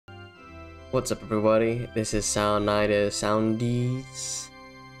What's up, everybody? This is Sounditis Soundies.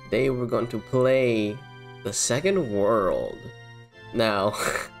 Today we're going to play the Second World. Now,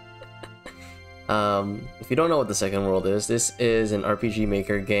 if you don't know what the Second World is, this is an RPG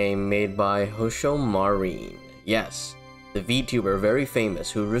Maker game made by Houshou Marin. Yes, the VTuber, very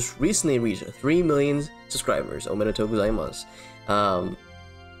famous, who just recently reached 3 million subscribers. Omedetou gozaimasu.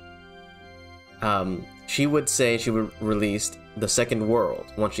 She would say she would release the Second World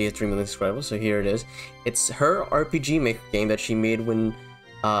once she hit 3 million subscribers, so here it is. It's her RPG Maker game that she made when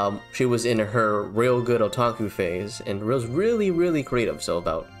she was in her real good otaku phase, and was really creative, so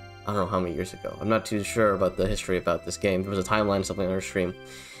about, I don't know how many years ago. I'm not too sure about the history about this game. There was a timeline or something on her stream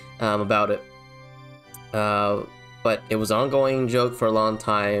about it. But it was an ongoing joke for a long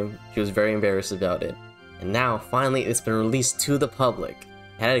time. She was very embarrassed about it. And now, finally, it's been released to the public.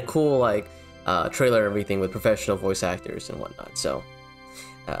 It had a cool, like, trailer and everything with professional voice actors and whatnot, so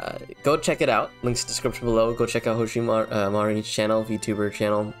go check it out. Links in the description below. Go check out Houshou Marin's channel, VTuber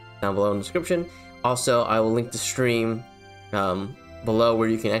channel, down below in the description. Also, I will link the stream below where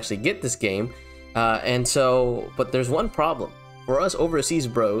you can actually get this game. But there's one problem. For us overseas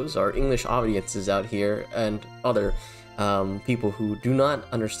bros, our English audiences out here, and other people who do not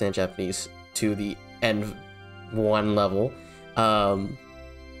understand Japanese to the N1 level,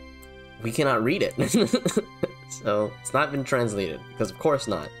 we cannot read it. So it's not been translated, because of course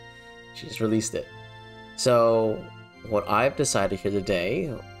not. She just released it. So what I've decided here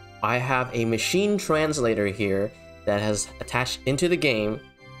today, I have a machine translator here that has attached into the game,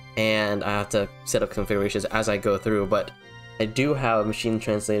 and I have to set up configurations as I go through, but I do have a machine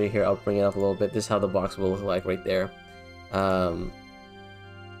translator here. I'll bring it up a little bit. This is how the box will look like right there.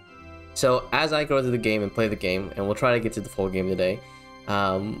 So as I go through the game and play the game, and we'll try to get to the full game today,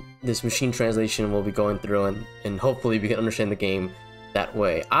 this machine translation will be going through, and hopefully we can understand the game that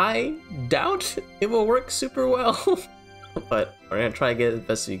way. I doubt it will work super well, but we're gonna try to get it as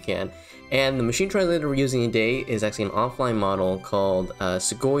best as we can. And the machine translator we're using today is actually an offline model called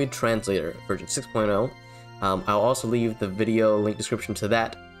Sugoi Translator version 6.0. I'll also leave the video link description to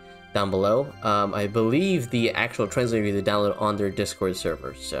that down below. I believe the actual translator you can download on their Discord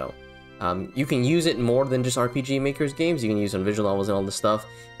server, so you can use it more than just RPG Maker's games. You can use it on visual novels and all this stuff,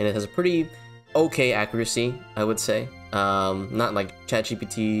 and it has a pretty okay accuracy, I would say. Not like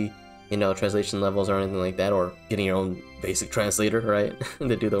ChatGPT, you know, translation levels or anything like that, or getting your own basic translator, right,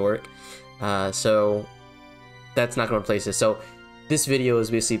 to do the work. So that's not going to replace it. So this video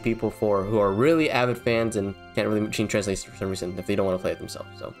is basically people who are really avid fans and can't really machine translate for some reason if they don't want to play it themselves.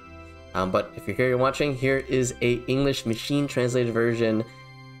 So, but if you're here and watching, here is a English machine translated version,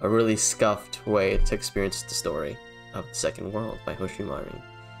 a really scuffed way to experience the story of the Second World by Houshou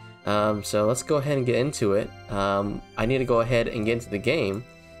Marin. So let's go ahead and get into it. I need to go ahead and get into the game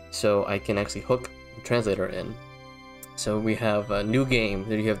so I can actually hook the translator in. So we have a new game.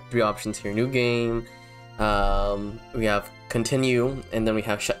 There you have 3 options here. New game, we have continue, and then we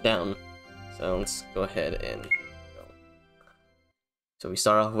have shut down. So let's go ahead and go. So we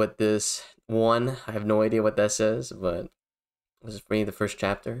start off with this 1. I have no idea what that says, but this is reading the first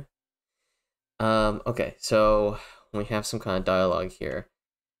chapter. Okay, so we have some kind of dialogue here.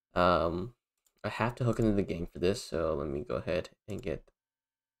 I have to hook into the game for this, so let me go ahead and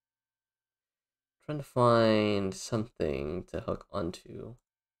trying to find something to hook onto.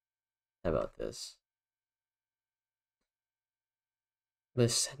 How about this?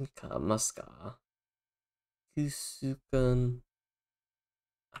 Besenka maska? Kusukan.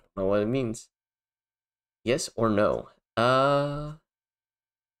 I don't know what it means. Yes or no?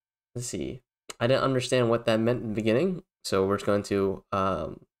 Let's see. I didn't understand what that meant in the beginning, so we're just going to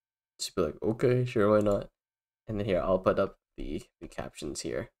just be like, okay, sure, why not? And then here I'll put up the captions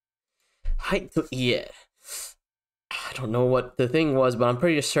here. Yeah. I don't know what the thing was, but I'm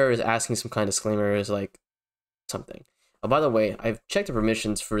pretty sure it's asking some kind of disclaimer, is like something. Oh, by the way, I've checked the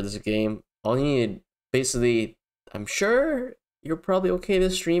permissions for this game. All you need, basically, I'm sure you're probably okay to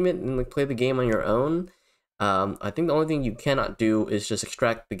stream it and like play the game on your own. I think the only thing you cannot do is just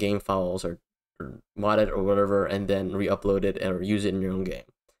extract the game files or mod it or whatever, and then re-upload it or use it in your own game.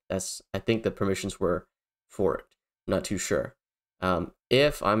 I think the permissions were for it. I'm not too sure.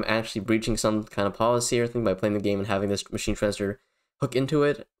 If I'm actually breaching some kind of policy or thing by playing the game and having this machine translator hook into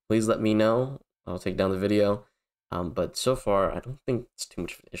it, please let me know. I'll take down the video. But so far, I don't think it's too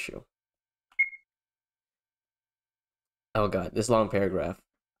much of an issue. Oh god, this long paragraph.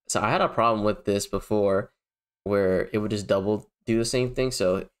 So I had a problem with this before, where it would just double do the same thing.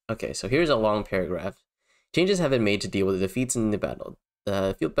 So, okay, so here's a long paragraph. Changes have been made to deal with the defeats in the battle.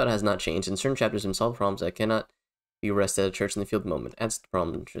 The field battle has not changed. In certain chapters, and solve problems that cannot We rested at a church in the field moment. Adds the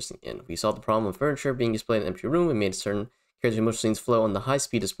problem interesting in. We solved the problem of furniture being displayed in an empty room and made certain characters' emotional scenes flow on the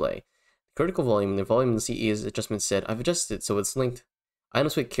high-speed display. The critical volume, the volume of the CE's adjustment said, I've adjusted it so it's linked.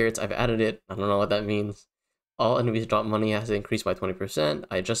 Items with carrots, I've added it. I don't know what that means. All enemies drop money has increased by 20%.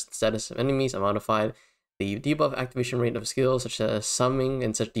 I adjusted the status of enemies. I modified the debuff activation rate of skills such as summoning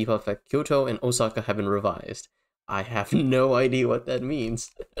and such debuff at Kyoto and Osaka have been revised. I have no idea what that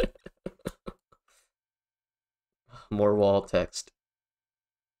means. More wall text.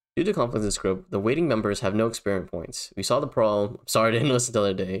 Due to conflicts in this group, the waiting members have no experience points. We saw the problem. I'm sorry I didn't listen the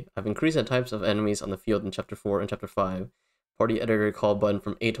other day. I've increased the types of enemies on the field in Chapter 4 and Chapter 5. Party editor call button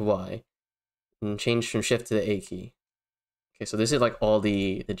from A to Y. And changed from shift to the A key. Okay, so this is like all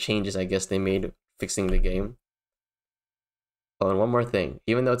the changes I guess they made fixing the game. Oh, and one more thing.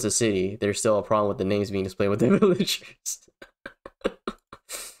 Even though it's a city, there's still a problem with the names being displayed with the villagers.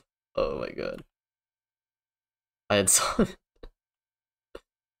 Oh my god. I had saw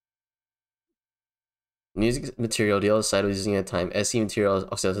music material, the L site was using at the time. SC material,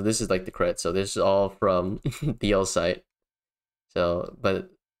 also, so this is like the credits. So this is all from the L site. So, but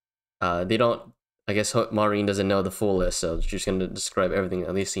they don't, I guess Maureen doesn't know the full list, so she's going to describe everything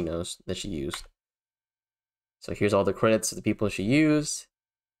at least he knows that she used. So here's all the credits of the people she used.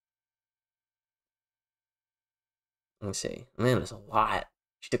 Let me see. Man, there's a lot.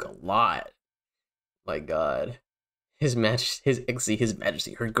 She took a lot. My god. His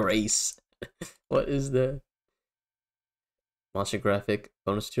Majesty, Her Grace. What is that? Monster graphic.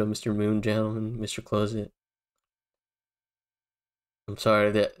 Bonus to Mr. Moon, gentlemen. Mr. Close It. I'm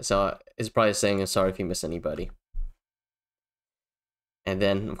sorry that, so it's probably saying I'm sorry if you miss anybody. And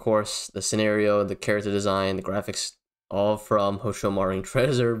then, of course, the scenario, the character design, the graphics, all from Houshou Marin,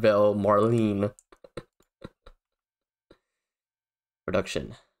 Treasure Bell, Marlene.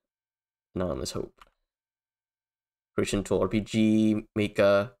 Production. Anonymous Hope. Creation Tool, RPG,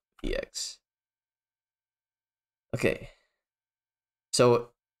 Mecha, VX. Okay. So,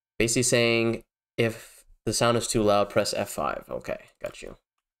 basically saying, if the sound is too loud, press F5. Okay, got you.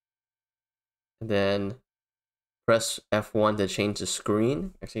 And then press F1 to change the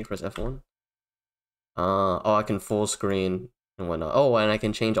screen. Actually, press F1. Oh, I can full screen and whatnot. Oh, and I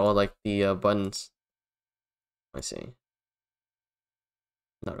can change all like the buttons. I see.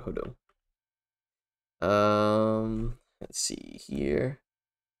 Naruhodo. Let's see here.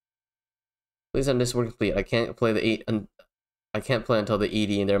 Please on this work complete. I can't play the 8 and I can't play until the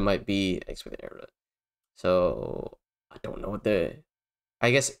ED, and there might be expected error. So I don't know what the.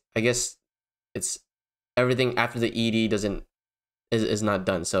 I guess it's everything after the ED is not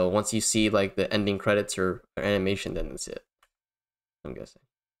done. So once you see like the ending credits or animation, then that's it. I'm guessing.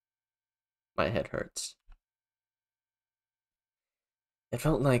 My head hurts. It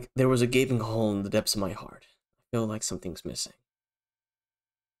felt like there was a gaping hole in the depths of my heart. I feel like something's missing.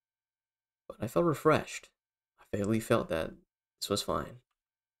 But I felt refreshed. I fairly felt that this was fine.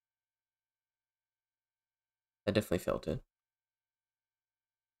 I definitely felt it.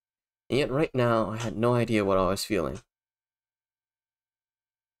 And yet right now, I had no idea what I was feeling.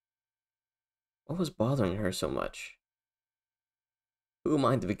 What was bothering her so much? Who am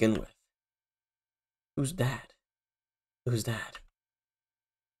I to begin with? Who's that? Who's that?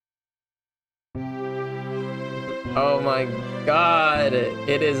 Oh my god,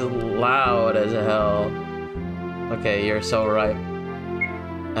 it is loud as hell. Okay, you're so right.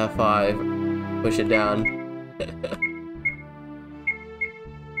 F5, push it down.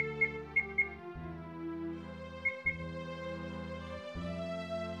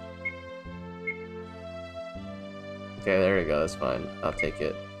 Okay, there we go, that's fine. I'll take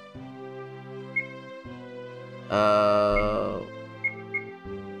it.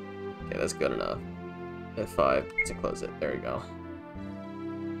 Okay, that's good enough. F5 to close it. There we go.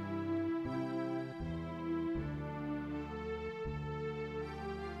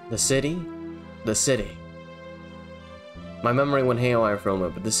 The city? The city. My memory went haywire for a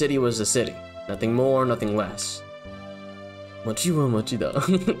moment, but the city was the city. Nothing more, nothing less. Mochi wa mochi da.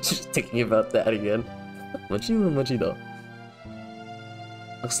 Just thinking about that again. Mochi wa mochi da.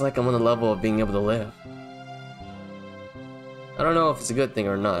 Looks like I'm on the level of being able to live. I don't know if it's a good thing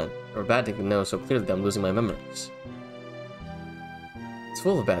or not, or a bad thing to know so clearly that I'm losing my memories. It's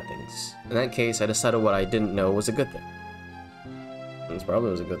full of bad things. In that case, I decided what I didn't know was a good thing. And it probably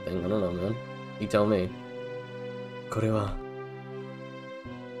was a good thing, I don't know, man. You tell me. これは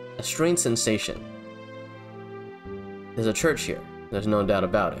a strange sensation. There's a church here, there's no doubt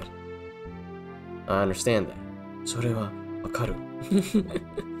about it. I understand that. それはわかる。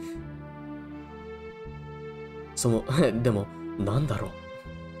でも、なんだろう?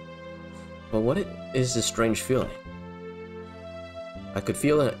 But what is this strange feeling? I could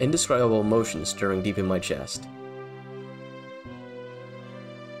feel an indescribable emotion stirring deep in my chest.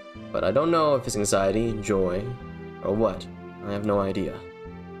 But I don't know if it's anxiety, joy, or what. I have no idea.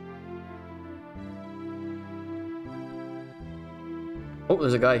 Oh,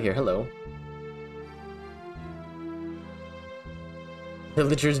 there's a guy here. Hello.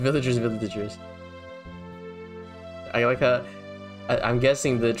 Villagers, villagers, villagers. I like how... I'm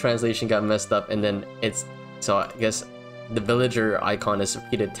guessing the translation got messed up and then it's... So I guess the villager icon is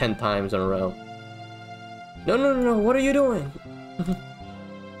repeated 10 times in a row. No, no, no, no, what are you doing?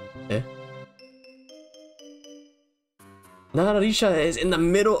 Eh? Narisha is in the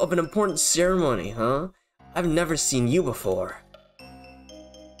middle of an important ceremony, huh? I've never seen you before.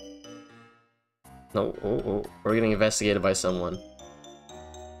 No, we're getting investigated by someone.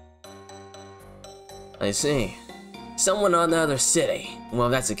 I see. Someone on the other city. Well,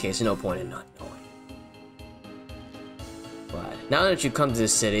 if that's the case, there's no point in not knowing. But now that you come to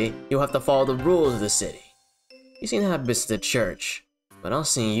this city, you'll have to follow the rules of the city. You seem to have business to church, but I'll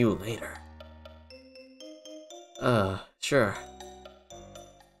see you later. Sure.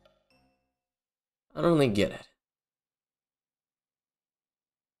 I don't really get it.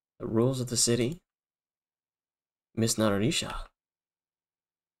 The rules of the city? Miss Narisha.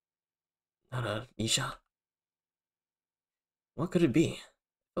 Narisha? What could it be? It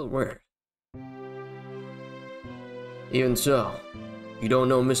felt weird. Even so, you don't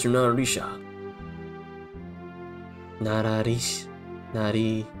know Mr. Narisha. Narisha.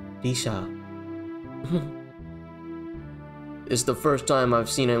 It's the first time I've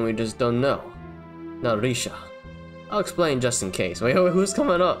seen him we just don't know. Narisha. I'll explain just in case. Wait, who's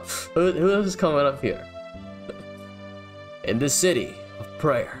coming up? Who's coming up here? In this city of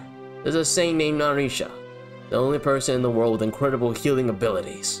prayer, there's a saint named Narisha, the only person in the world with incredible healing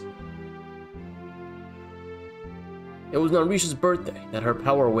abilities. It was Narisha's birthday that her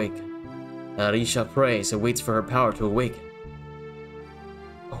power awakened. Narisha prays and waits for her power to awaken.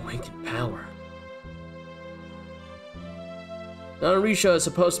 Awaken power. Narisha is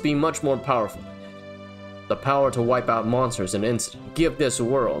supposed to be much more powerful than that. The power to wipe out monsters in an instant, give this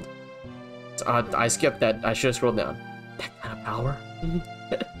world. I skipped that, I should have scrolled down. That kind of power?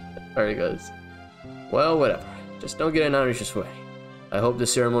 There he goes. Well, whatever. Just don't get in Narisha's way. I hope the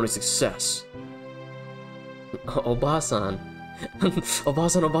ceremony is a success. Obasan.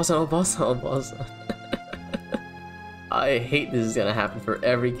 Obasan. I hate this is gonna happen for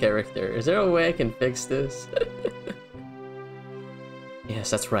every character. Is there a way I can fix this? Yes,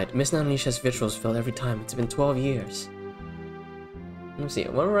 that's right. Miss Narisha's visuals fail every time. It's been 12 years. Let me see. I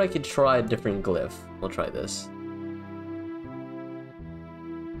wonder if I could try a different glyph. We'll try this.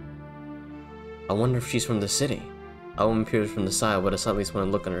 I wonder if she's from the city. A woman appears from the side with a slightly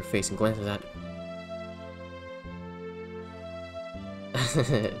smiling look on her face and glances at me.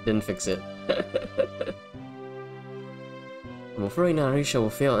 Didn't fix it. I'm afraid Narisha will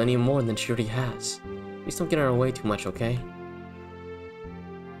fail any more than she already has. Please don't get in her way too much, okay?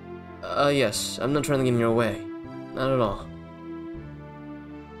 Yes. I'm not trying to get in your way. Not at all.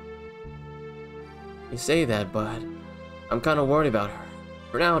 You say that, but I'm kind of worried about her.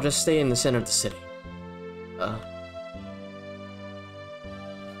 For now, I'll just stay in the center of the city. I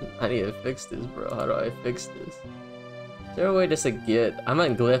need to fix this, bro. How do I fix this? Is there a way just to get... I'm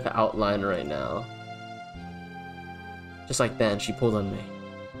at Glyph Outline right now. Just like that, and she pulled on me.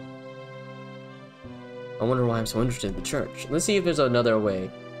 I wonder why I'm so interested in the church. Let's see if there's another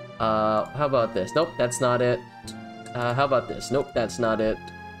way. How about this? Nope, that's not it. How about this? Nope, that's not it.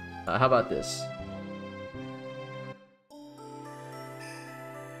 How about this?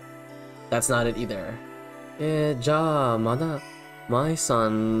 That's not it either. じゃあまだ舞さ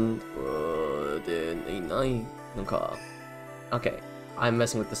んでいないのか? Okay, I'm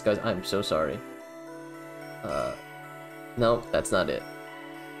messing with this, guys. I'm so sorry. No, that's not it.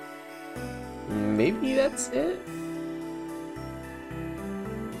 Maybe that's it?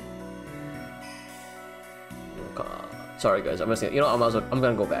 Sorry, guys. I'm messing. You know, I'm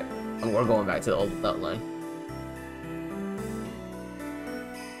gonna go back. We're going back to the old outline.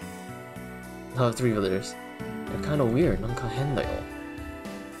 Oh, 3 villagers. They're kind of weird.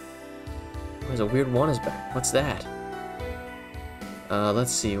 There's a weird one is back. What's that?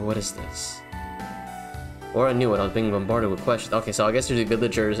 Let's see. What is this? Or I knew it. I was being bombarded with questions. Okay, so I guess there's the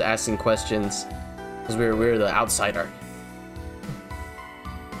villagers asking questions because we're the outsider.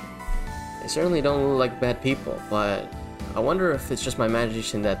 They certainly don't look like bad people, but I wonder if it's just my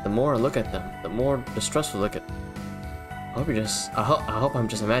imagination that the more I look at them, the more distrustful I look at them. I hope I'm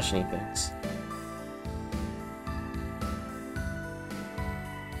just imagining things.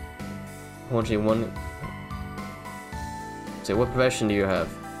 So what profession do you have?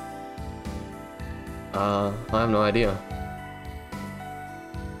 I have no idea.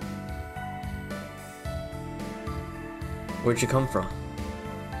 Where'd you come from?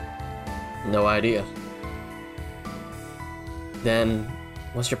 No idea. Then,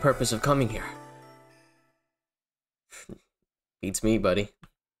 what's your purpose of coming here? Beats me, buddy.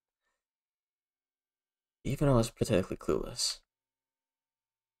 Even I was pathetically clueless.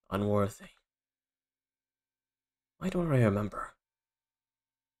 Unworthy. Why don't I remember?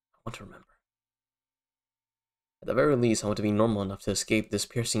 I want to remember. At the very least, I want to be normal enough to escape this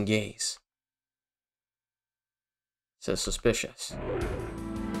piercing gaze. So suspicious.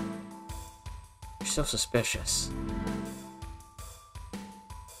 You're so suspicious.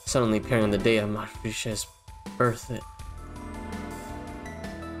 Suddenly appearing on the day of Vbridger's birth.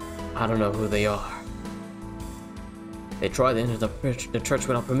 I don't know who they are. They tried to enter the church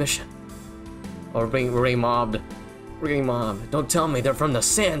without permission. Or we're getting mobbed. We're getting mobbed. Don't tell me they're from the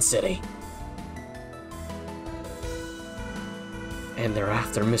Sand City. And they're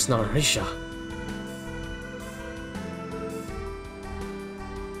after Miss Narisha.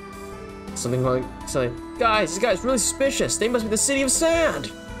 Something like, guys, this guy's really suspicious. They must be the City of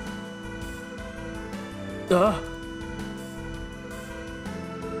Sand.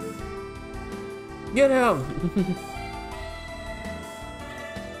 Get him.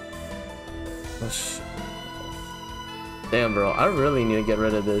 Oh, damn, bro, I really need to get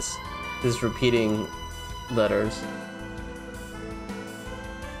rid of this repeating letters.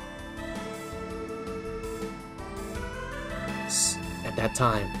 At that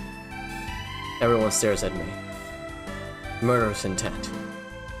time, everyone stares at me. Murderous intent.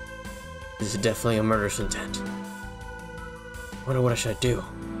 This is definitely a murderous intent. Wonder what I should do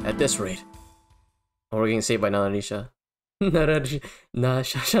at this rate. Oh, we're getting saved by Narisha.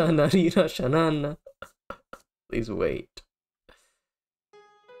 Please wait.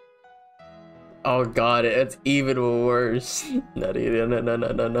 Oh god, it's even worse. No.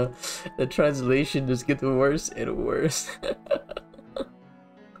 The translation just gets worse and worse.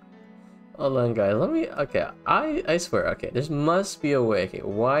 Hold on, guys. Let me. Okay, I swear. Okay, there must be a way. Okay,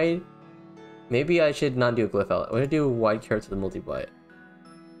 why? Maybe I should not do a glyph out. I'm gonna do wide character to the multi-byte.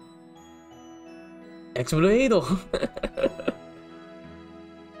 Abbreviated.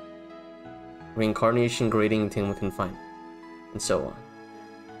 Reincarnation, grading, team confinement, and so on.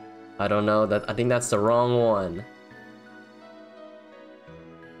 I don't know that. I think that's the wrong one.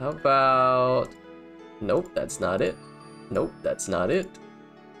 How about? Nope, that's not it. Nope, that's not it.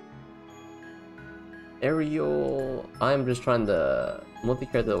 Aerial. I'm just trying to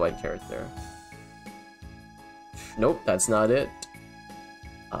multi-character the white character. Nope, that's not it.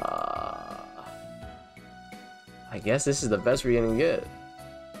 I guess this is the best we're gonna get.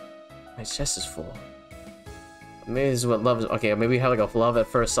 My chest is full. Maybe this is what love is. Okay, maybe we have like a love at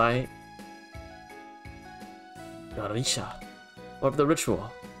first sight. Narisha. What of the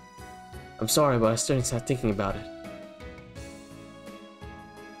ritual? I'm sorry, but I still need to start thinking about it.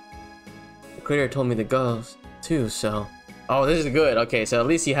 The creator told me to go too, so. Oh, this is good. Okay, so at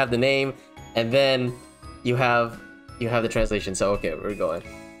least you have the name, and then you have the translation. So okay, we're going.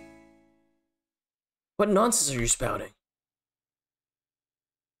 What nonsense are you spouting?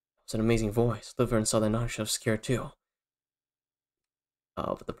 It's an amazing voice. Liver and saw that Narisha was scared too.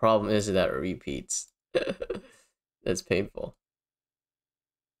 Oh, but the problem is that it repeats. That's painful.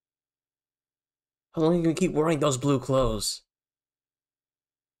 How long are you gonna keep wearing those blue clothes?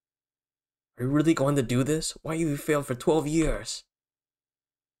 Are you really going to do this? Why have you failed for 12 years?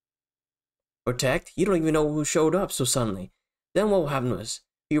 Protect? You don't even know who showed up so suddenly. Then what will happen was,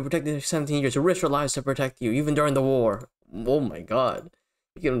 you protected for 17 years, you risked your lives to protect you, even during the war. Oh my god.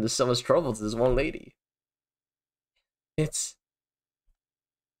 You get into so much trouble to this one lady.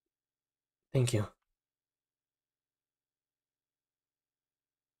 Thank you.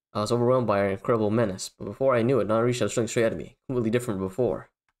 I was overwhelmed by her incredible menace, but before I knew it, Narisha was looking straight at me, completely different from before.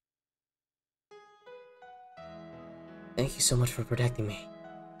 Thank you so much for protecting me.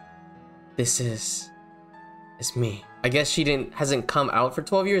 This is me. I guess she hasn't come out for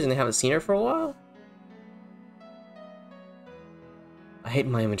 12 years and they haven't seen her for a while? I hate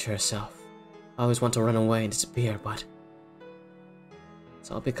my immature self. I always want to run away and disappear, but it's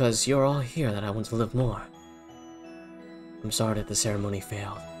all because you're all here that I want to live more. I'm sorry that the ceremony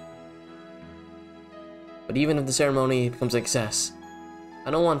failed. But even if the ceremony becomes a success,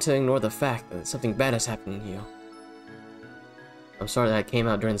 I don't want to ignore the fact that something bad has happened to you. I'm sorry that I came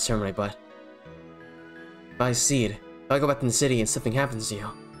out during the ceremony, but if I go back in the city and something happens to you,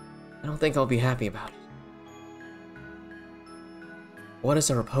 I don't think I'll be happy about it. What is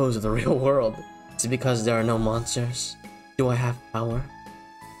the repose of the real world? Is it because there are no monsters? Do I have power?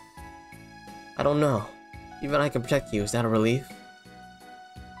 I don't know. Even I can protect you, is that a relief?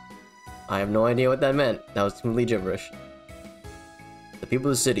 I have no idea what that meant. That was completely gibberish. The people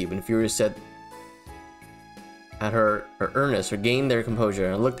of the city, when Furious said at her earnest, regained their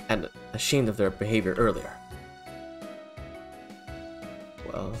composure and looked ashamed of their behavior earlier.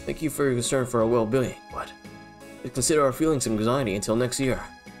 Well, thank you for your concern for our well-being, but please consider our feelings and anxiety until next year.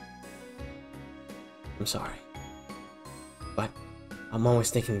 I'm sorry, but I'm always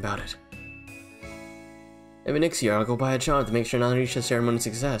thinking about it. Maybe next year I'll go buy a charm to make sure Nanarisha's ceremony is a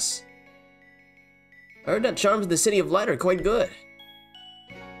success. I heard that charms in the City of Light are quite good.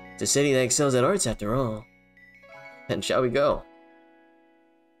 It's a city that excels at arts after all. Then shall we go?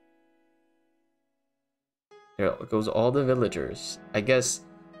 There goes all the villagers. I guess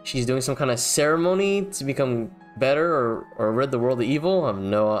she's doing some kind of ceremony to become better or rid the world of evil? I have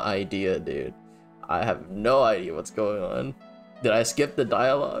no idea, dude. I have no idea what's going on. Did I skip the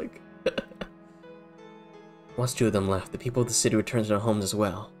dialogue? Once 2 of them left, the people of the city returned to their homes as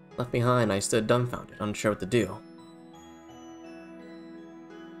well. Left behind, I stood dumbfounded, unsure what to do.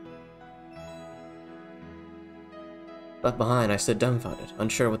 Left behind, I stood dumbfounded,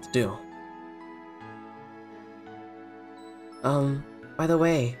 unsure what to do. By the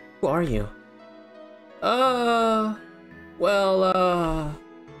way, who are you?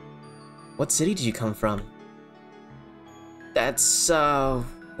 What city did you come from? That's,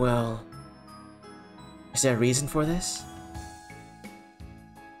 well... Is there a reason for this?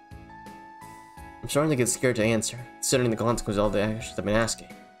 I'm starting to get scared to answer, considering the consequences of all the actions I've been asking.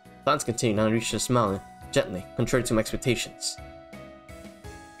 Thoughts continued, and I reached a smile, gently, contrary to my expectations.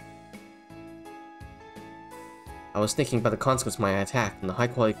 I was thinking about the consequence of my attack and the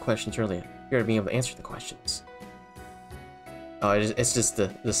high-quality questions earlier, here to being able to answer the questions. Oh, it's just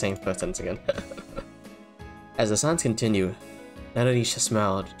the same sentence again. As the silence continued, Nanarisha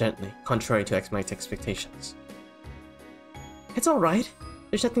smiled gently, contrary to my expectations. It's alright.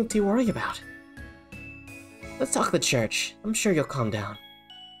 There's nothing to worry about. Let's talk to the church. I'm sure you'll calm down.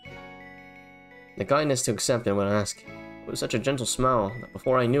 The kindness to accept it when asking. It was such a gentle smile that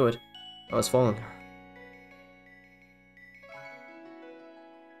before I knew it, I was following her.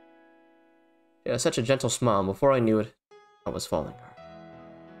 Yeah, such a gentle smile. Before I knew it, I was following her.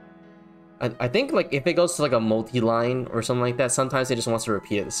 I think, like, if it goes to, like, a multi-line or something like that, sometimes it just wants to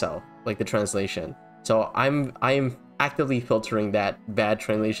repeat itself, like the translation. So I am actively filtering that bad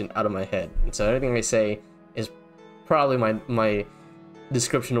translation out of my head. And so everything I say is probably my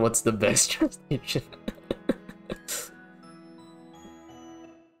description of what's the best translation.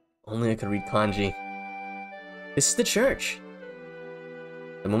 Only I could read kanji. This is the church.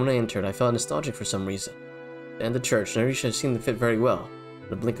 The moment I entered, I felt nostalgic for some reason. And the church, Nanarisha seemed to fit very well, in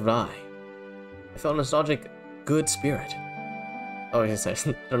the blink of an eye. I felt a nostalgic, good spirit. Oh, yes, I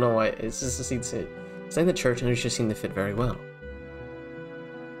don't know why. It's just a seed. It's like the church, Nanarisha seemed to fit very well.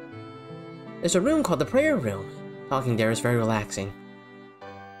 There's a room called the prayer room. Talking there is very relaxing.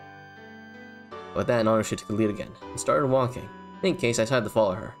 With that, Nanarisha took the lead again and started walking. In case, I decided to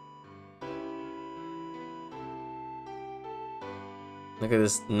follow her. Look at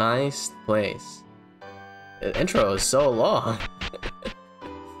this nice place. The intro is so long.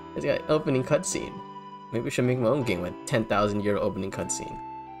 It's got an opening cutscene. Maybe I should make my own game with 10,000-year opening cutscene.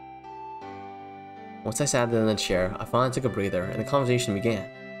 Once I sat down in the chair, I finally took a breather, and the conversation began.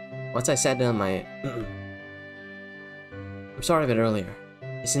 Once I sat down, I'm sorry a bit earlier.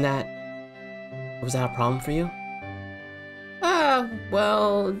 Was that a problem for you?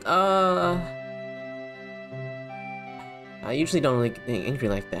 I usually don't really get angry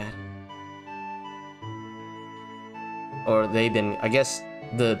like that. Or they didn't. I guess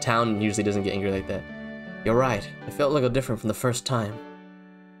the town usually doesn't get angry like that. You're right. It felt a little different from the first time.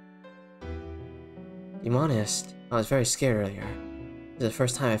 I'm honest, I was very scared earlier. This is the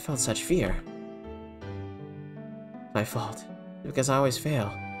first time I felt such fear. My fault. Because I always fail.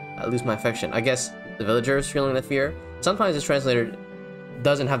 I lose my affection. I guess the villager is feeling the fear. Sometimes the translator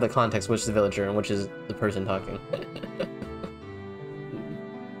doesn't have the context which is the villager and which is the person talking.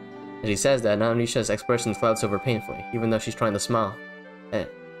 As he says that, Nanarisha's expression clouds over painfully, even though she's trying to smile.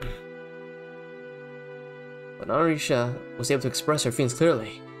 But Nanarisha was able to express her feelings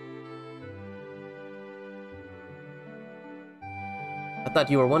clearly. I thought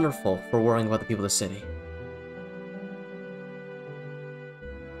you were wonderful for worrying about the people of the city.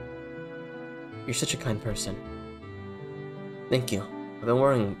 You're such a kind person. Thank you. I've been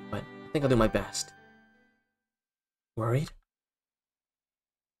worrying, but I think I'll do my best. Worried?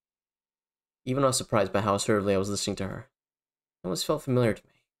 Even I was surprised by how assertively I was listening to her. It almost felt familiar to me.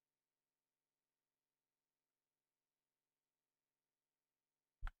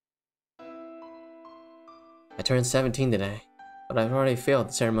 I turned 17 today, but I've already failed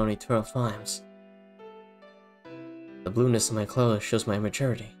the ceremony 12 times. The blueness of my clothes shows my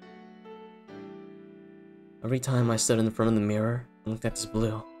immaturity. Every time I stood in front of the mirror and looked at this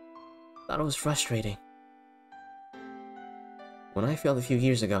blue, I thought it was frustrating. When I failed a few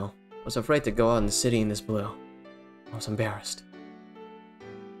years ago, I was afraid to go out in the city in this blue. I was embarrassed.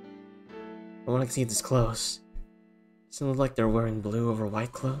 But when I see this clothes, it doesn't look like they're wearing blue over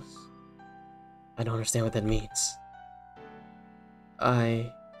white clothes. I don't understand what that means.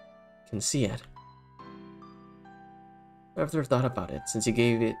 I can see it. I've never thought about it since you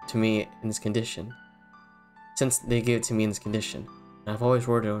gave it to me in this condition. Since they gave it to me in this condition, and I've always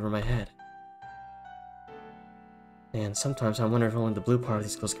wore it over my head. And sometimes I wonder if only the blue part of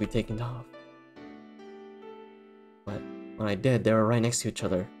these clothes could be taken off. But when I did, they were right next to each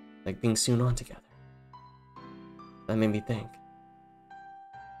other, like being sewn on together. That made me think.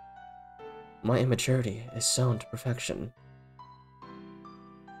 My immaturity is sewn to perfection.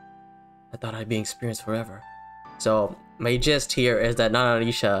 I thought I'd be experienced forever. So, my gist here is that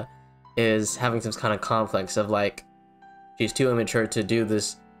Nanarisha is having some kind of complex of like, she's too immature to do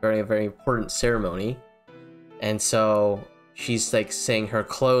this very, very important ceremony. And so, she's like saying her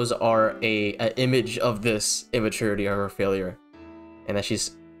clothes are an image of this immaturity or her failure. And that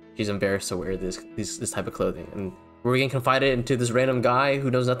she's embarrassed to wear this type of clothing. And we're getting confided into this random guy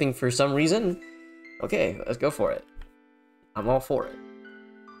who knows nothing for some reason. Okay, let's go for it. I'm all for it.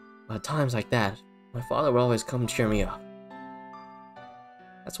 But at times like that, my father would always come and cheer me up.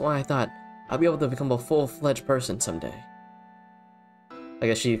 That's why I thought I'd be able to become a full-fledged person someday. I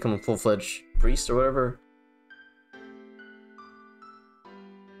guess she'd become a full-fledged priest or whatever.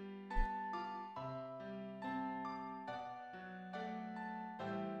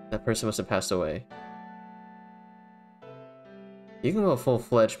 That person must have passed away. You can go a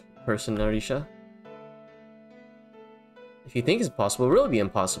full-fledged person, Narisha. If you think it's possible, it'll really be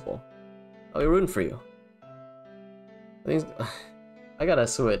impossible. I'll be rooting for you. I gotta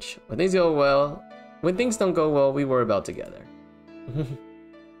switch. When things go well, when things don't go well, we worry about together. I'm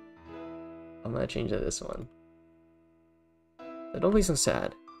gonna change this one. Don't be so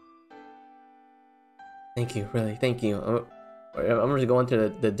sad. Thank you, really, thank you. I'm gonna go into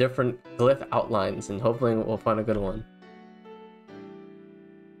the different glyph outlines and hopefully we'll find a good one.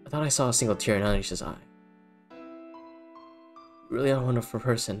 I thought I saw a single tear in Anisha's eye. You really are a wonderful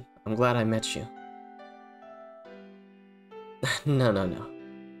person. I'm glad I met you. No.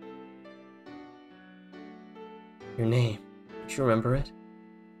 Your name. Don't you remember it?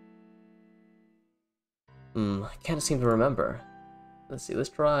 I can't seem to remember. Let's see, let's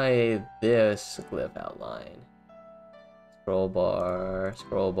try this glyph outline. Scroll bar.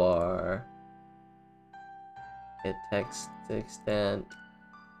 Hit text extent.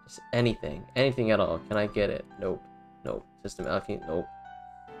 Just anything at all. Can I get it? Nope. System allocate, nope.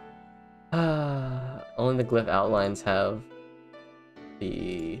 Only the glyph outlines have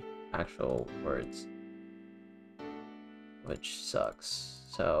the actual words, which sucks.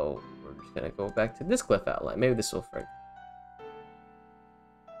 So we're just gonna go back to this glyph outline. Maybe this will work.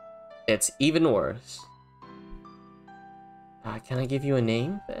 It's even worse. Can I give you a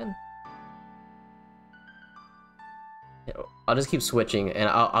name then? Yeah, I'll just keep switching and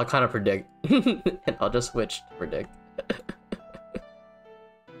I'll kind of predict. And I'll just switch to predict.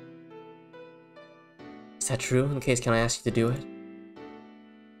 Is that true? In case, can I ask you to do it?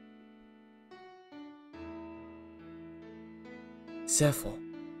 Zephyl.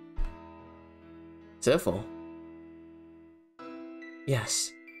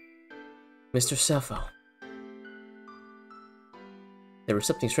 Yes. Mr. Zephyl. There was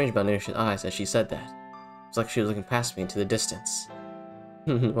something strange about Narisha's eyes as she said that. It was like she was looking past me into the distance.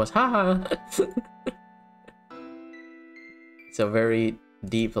 It was haha. It's a very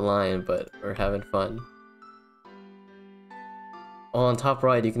deep line, but we're having fun. Oh, on top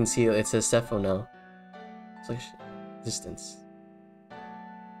right, you can see it says Zephyl now. It's like distance.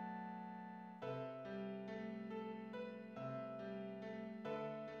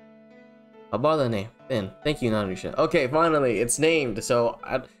 I'll borrow the name. Then, thank you, Narisha. Okay, finally, it's named. So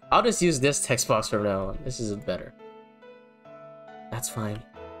I'll just use this text box from now on. This is better. That's fine.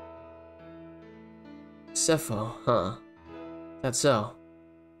 Zephyl, huh? That's so.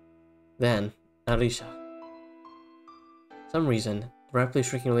 Then, Narisha. For some reason, the rapidly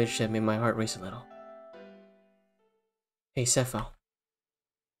shrinking relationship made my heart race a little. Hey, Zephyl.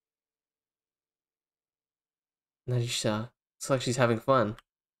 Narisha, looks like she's having fun.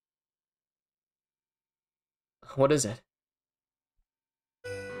 What is it?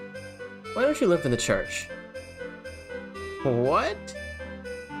 Why don't you live in the church? What?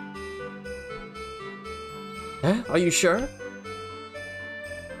 Huh? Are you sure?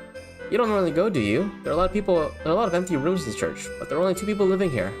 You don't really go, do you? There are a lot of empty rooms in this church, but there are only 2 people living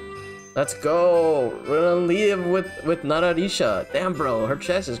here. Let's go! We're gonna leave with Nararisha. Damn, bro, her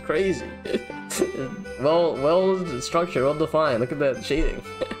chest is crazy. well structured, well defined. Look at that shading.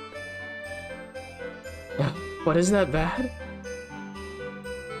 What, isn't that bad?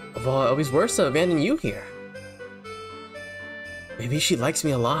 Well, it was worse to abandon you here. Maybe she likes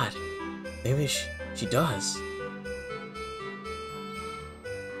me a lot. Maybe she does.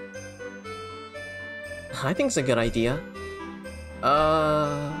 I think it's a good idea.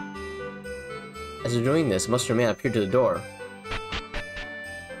 As you're doing this, a muscular man appeared to the door.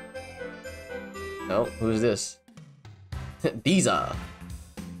 Oh, who's this? Diza.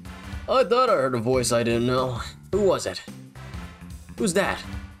 I thought I heard a voice I didn't know. Who was it? Who's that?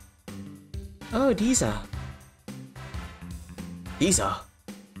 Oh, Diza. Diza?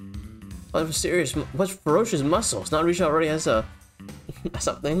 What ferocious muscles? Nararisha already has a...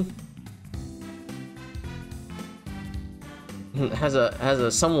 something? Has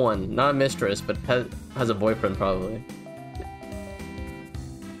a someone, not a mistress, but has a boyfriend probably.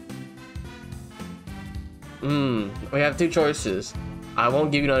 We have 2 choices. I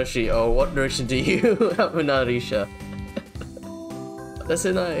won't give you Narashi. Oh, what direction do you have with Nararisha? That's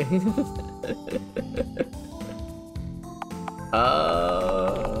it,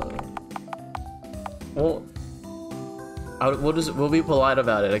 we'll be polite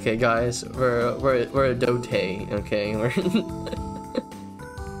about it, okay, guys? We're a dote, okay?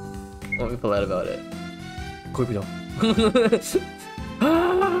 We'll be polite about it.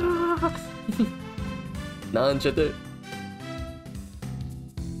 Nanchate.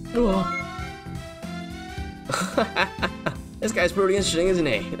 This guy's pretty interesting, isn't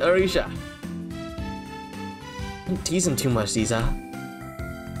he? Nararisha. Don't tease him too much, Ziza.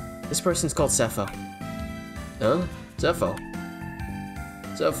 This person's called Sepho. Huh? Sepho.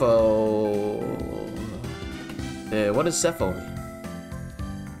 What does Sepho mean?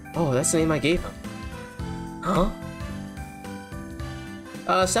 Oh, that's the name I gave him. Huh?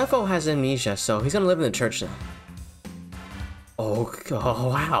 Sepho has amnesia, so he's gonna live in the church now. Oh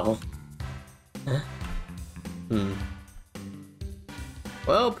wow. Huh?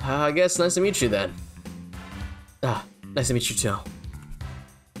 Well, I guess nice to meet you then. Nice to meet you too.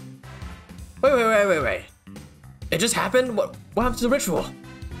 Wait. It just happened? What happened to the ritual?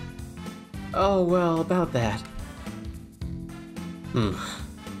 Oh, well, about that.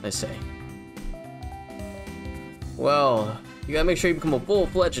 I see. Well, you gotta make sure you become a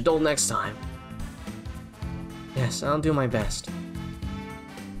full-fledged adult next time. Yes, I'll do my best.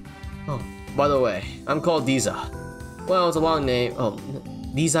 Oh, by the way, I'm called Diza. Well, it's a long name. Oh,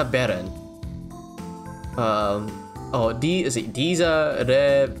 Diza Beren. Diza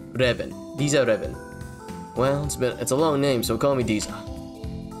Reben. Diza Reben. Well, it's a long name, so call me Diza.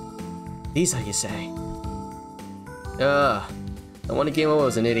 Diza, you say? The one who came over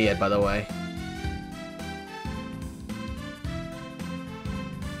was an idiot, by the way.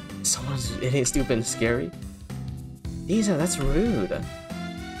 Someone's idiot, stupid, and scary? Diza, that's rude.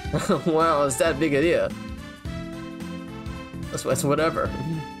 Wow, it's that big a deal. That's whatever.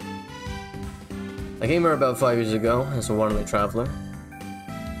 I came here about 5 years ago as a one-way traveler.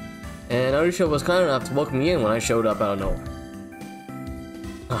 And Nararisha was kind enough to welcome me in when I showed up out of nowhere.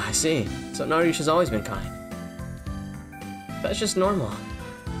 Oh, I see. So Nararisha's always been kind. That's just normal.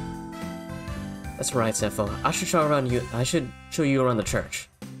 That's right, Sepho. I should show you around the church.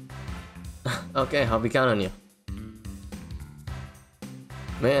 Okay, I'll be counting on you.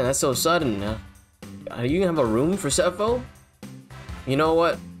 Man, that's so sudden. Are you gonna have a room for Sepho? You know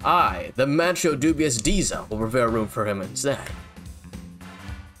what? I, the macho dubious Diza, will prepare a room for him instead.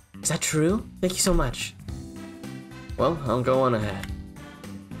 Is that true? Thank you so much. Well, I'll go on ahead.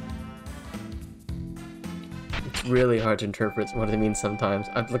 It's really hard to interpret what it means sometimes.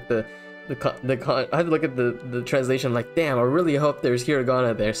 I've looked I have to look at the translation. Like, damn, I really hope there's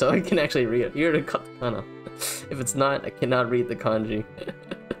hiragana there so I can actually read it. Hiragana. If it's not, I cannot read the kanji.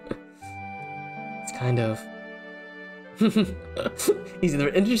 It's kind of. He's either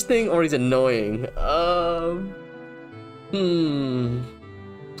interesting or he's annoying.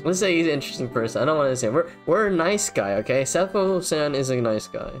 Let's say he's an interesting person. I don't want to say we're a nice guy, okay? Sepho-san is a nice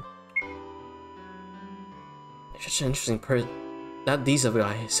guy. Such an interesting person. That Diza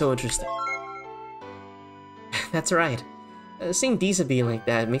guy is so interesting. That's right. Seeing Diza being like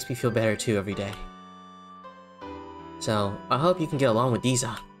that makes me feel better too every day. So I hope you can get along with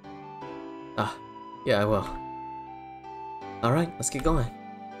Diza. Yeah, I will. Alright, let's get going.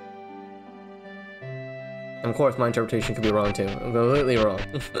 And of course, my interpretation could be wrong too. I'm completely wrong.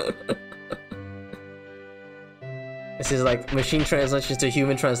 This is like machine translation to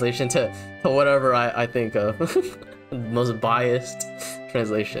human translation to whatever I think of. Most biased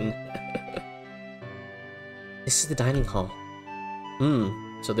translation. This is the dining hall.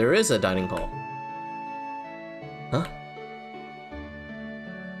 So there is a dining hall. Huh?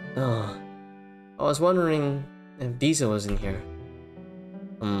 Oh. I was wondering if Disa was in here.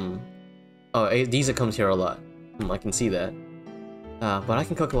 Oh, Disa comes here a lot. I can see that. But I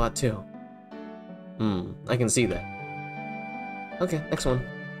can cook a lot too. I can see that. Okay, next one.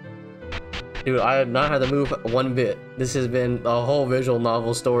 Dude, I have not had to move one bit. This has been a whole visual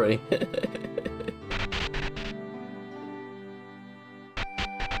novel story.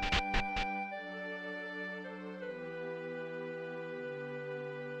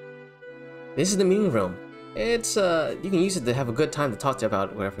 This is the meeting room. It's, you can use it to have a good time to talk to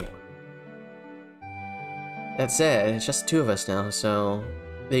about whatever you want. That said, it's just 2 of us now, so...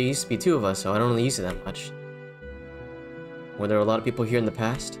 There used to be 2 of us, so I don't really use it that much. Were there a lot of people here in the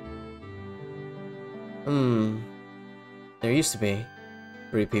past? There used to be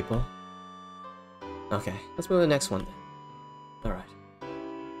 3 people. Okay, let's move to the next one then. Alright.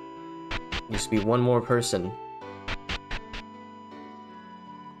 Used to be 1 more person.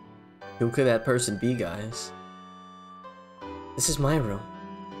 Who could that person be, guys? This is my room.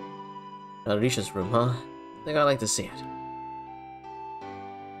 Arisha's room, huh? I think I'd like to see it.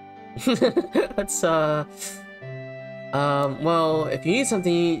 Let's, well, if you need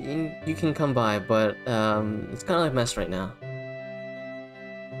something, you can come by, but, it's kind of like a mess right now.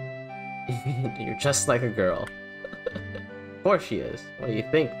 You're just like a girl. Of course she is. What do you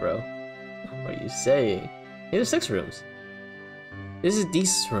think, bro? What are you saying? Here's 6 rooms. This is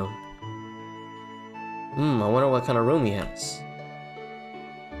Dee's room. I wonder what kind of room he has.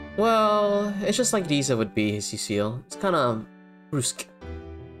 Well, it's just like Disa would be, Cecile. It's kind of brusque.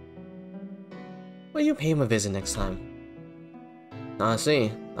 Well, you pay him a visit next time. I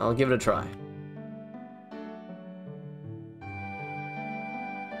see. I'll give it a try.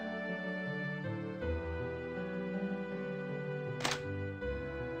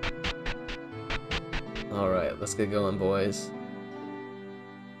 Alright, let's get going, boys.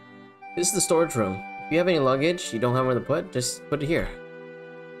 This is the storage room. If you have any luggage you don't have where to put, just put it here.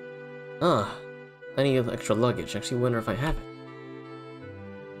 I need extra luggage. Actually, wonder if I have it.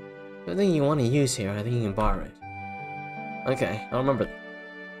 Everything you want to use here, I think you can borrow it. Okay, I'll remember that.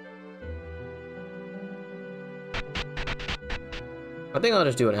 I think I'll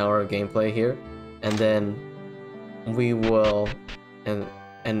just do an hour of gameplay here, and then we will, and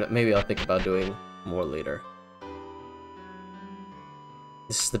maybe I'll think about doing more later.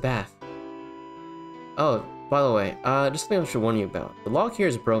 This is the bath. Oh, by the way, just something I should warn you about. The lock here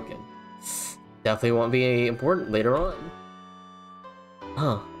is broken. Definitely won't be important later on.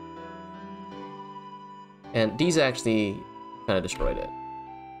 Huh. And these actually kind of destroyed it.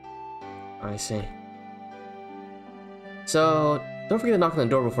 I see. So, don't forget to knock on the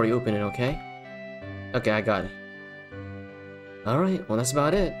door before you open it, okay? Okay, I got it. Alright, well that's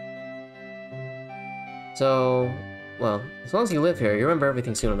about it. So, well, as long as you live here, you remember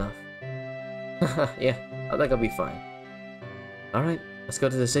everything soon enough. Yeah, I think I'll be fine. Alright, let's go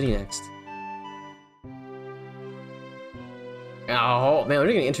to the city next. Oh man, we're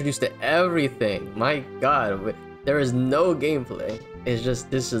getting introduced to everything. My god, there is no gameplay. It's just,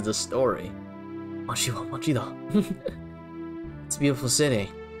 this is the story. It's a beautiful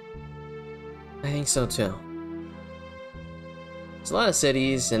city. I think so too. There's a lot of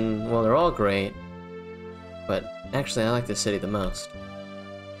cities, and well, they're all great. But actually, I like this city the most.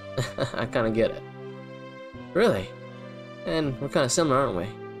 I kind of get it. Really? And we're kind of similar, aren't we?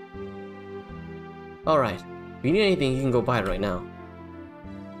 Alright. If you need anything, you can go buy it right now.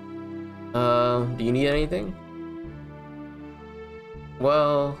 Do you need anything?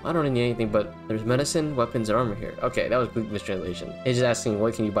 Well, I don't need anything, but there's medicine, weapons, and armor here. Okay, that was a big mistranslation. He's just asking,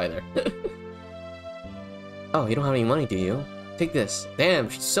 what can you buy there? Oh, you don't have any money, do you? Take this. Damn,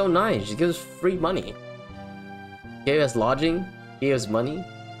 she's so nice. She gives us free money. Gave us lodging, gave us money.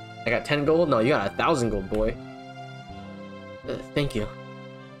 I got 10 gold? No, you got 1,000 gold, boy. Thank you.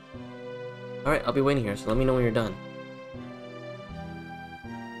 Alright, I'll be waiting here, so let me know when you're done.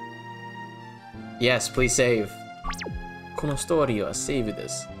 Yes, please save. Kono story wa save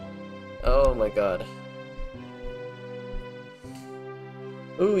desu. Oh my god.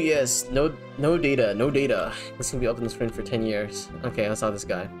 Oh yes, no data, no data. This can be up on the screen for 10 years. Okay, I saw this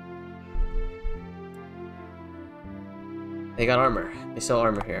guy. They got armor. They sell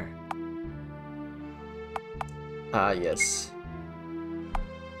armor here. Ah, yes.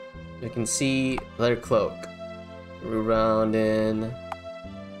 You can see leather cloak. Around in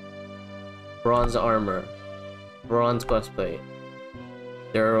bronze armor. Bronze breastplate.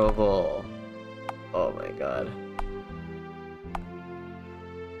 Durable. Oh my god.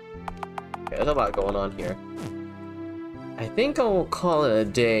 Okay, there's a lot going on here. I think I will call it a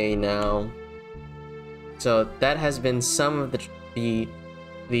day now. So that has been some of the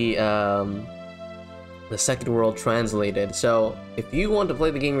Second World translated. So if you want to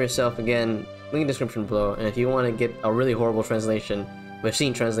play the game yourself, again, link in the description below. And if you want to get a really horrible translation,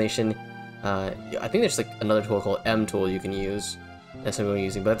 machine translation, I think there's like another tool called mtool you can use. That's what we're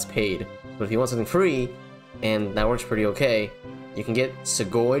using, but that's paid. But if you want something free, and that works pretty okay, you can get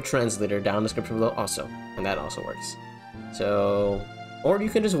Sugoi Translator down in the description below also, and that also works. So, or you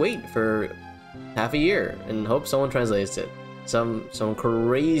can just wait for half a year and hope someone translates it. Some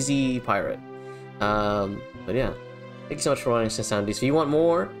crazy pirate. But yeah, thank you so much for watching Sound If you want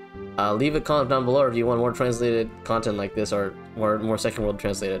more, leave a comment down below if you want more translated content like this, or more Second World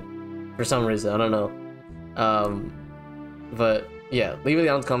translated. For some reason, I don't know. But yeah, leave it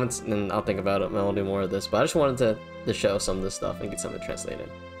down in the comments and I'll think about it and I'll do more of this. But I just wanted to show some of this stuff and get some of it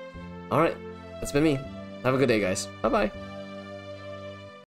translated. Alright, that's been me. Have a good day, guys. Bye-bye.